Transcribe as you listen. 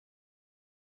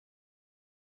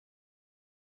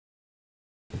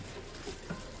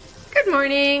Good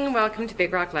morning, welcome to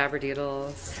Big Rock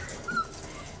Labradoodles.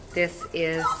 This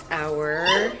is our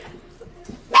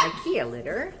IKEA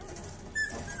litter.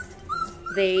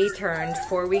 They turned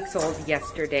 4 weeks old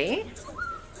yesterday.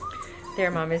 Their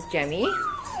mom is Jenny.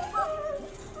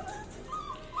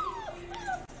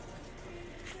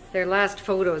 Their last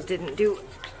photos didn't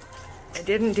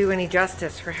do any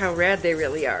justice for how red they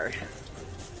really are.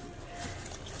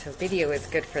 So video is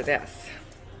good for this.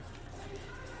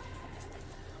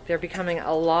 They're becoming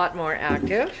a lot more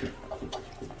active.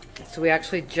 So we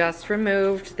actually just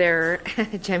removed their,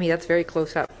 Jemmy, that's very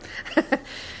close up.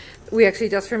 We actually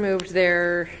just removed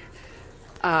their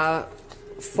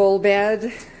full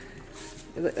bed.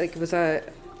 Like it was a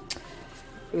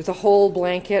whole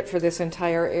blanket for this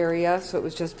entire area, so it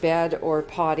was just bed or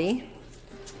potty.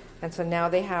 And so now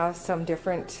they have some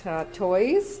different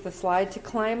toys, the slide to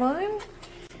climb on,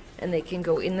 and they can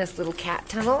go in this little cat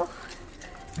tunnel.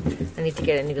 I need to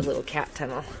get a new little cat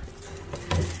tunnel.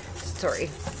 Sorry.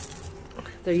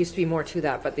 There used to be more to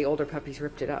that, but the older puppies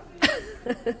ripped it up.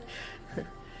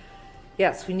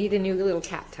 Yes, we need a new little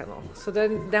cat tunnel. So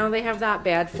then now they have that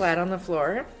bed flat on the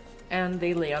floor, and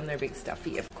they lay on their big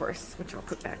stuffy, of course, which I'll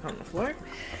put back on the floor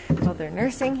while they're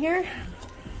nursing here.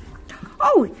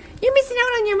 Oh, you're missing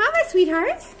out on your mama,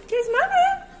 sweetheart. There's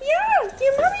mama. Yeah,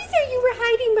 your mommy said you were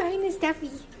hiding behind the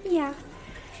stuffy. Yeah.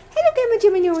 Hello, Grandma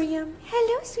Geminoria.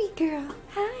 Hello, sweet girl.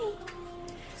 Hi.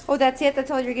 Oh, that's it? That's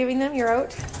all you're giving them? You're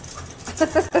out?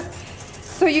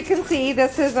 So you can see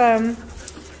this is a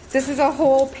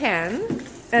whole pen,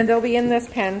 and they'll be in this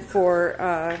pen for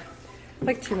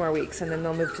like 2 more weeks, and then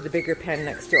they'll move to the bigger pen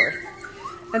next door.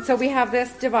 And so we have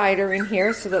this divider in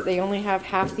here so that they only have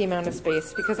half the amount of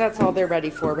space, because that's all they're ready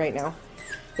for right now.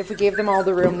 If we gave them all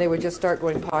the room, they would just start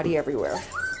going potty everywhere.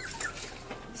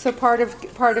 So part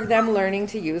of them learning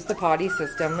to use the potty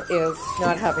system is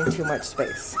not having too much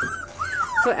space.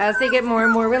 So as they get more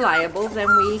and more reliable, then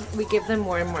we give them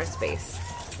more and more space.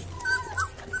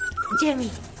 Jemmy,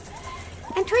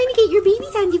 I'm trying to get your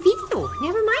babies on the video.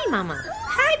 Never mind, Mama.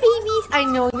 Hi, babies. I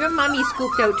know, your mommy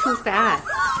scooped out too fast.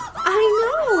 I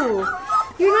know.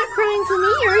 You're not crying for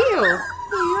me, are you?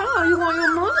 Yeah, you want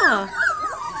your mama.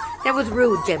 That was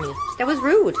rude, Jemmy. That was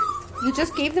rude. You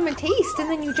just gave them a taste and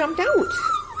then you jumped out.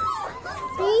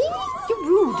 You're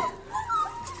rude.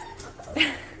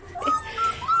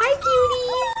 Hi,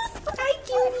 cuties. Hi,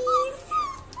 cuties.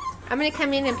 I'm going to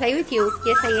come in and play with you.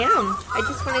 Yes, I am. I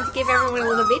just wanted to give everyone a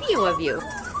little video of you.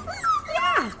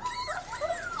 Yeah.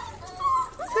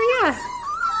 So, yeah.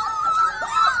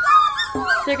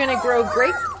 They're going to grow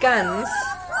great guns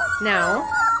now.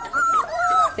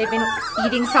 They've been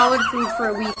eating solid food for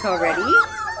a week already.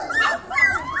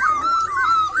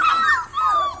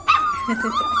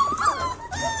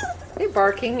 They're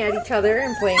barking at each other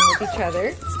and playing with each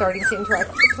other, starting to interact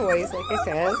with the toys, like I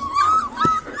said.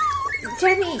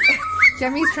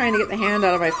 Jemmy's trying to get the hand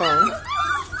out of my phone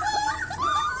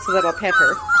so that I'll pet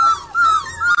her.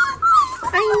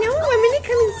 I know, I'm gonna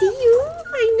come and see you.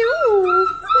 I know.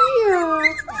 Yeah.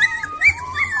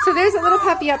 So there's a little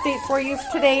puppy update for you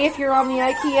today if you're on the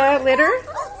IKEA litter.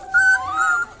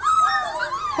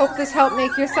 Hope this helped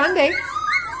make your Sunday.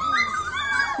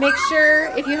 Make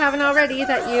sure, if you haven't already,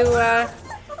 that you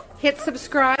hit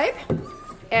subscribe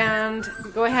and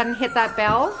go ahead and hit that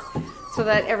bell so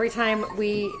that every time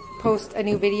we post a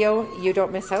new video, you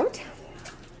don't miss out.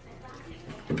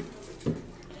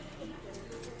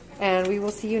 And we will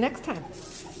see you next time.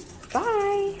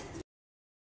 Bye!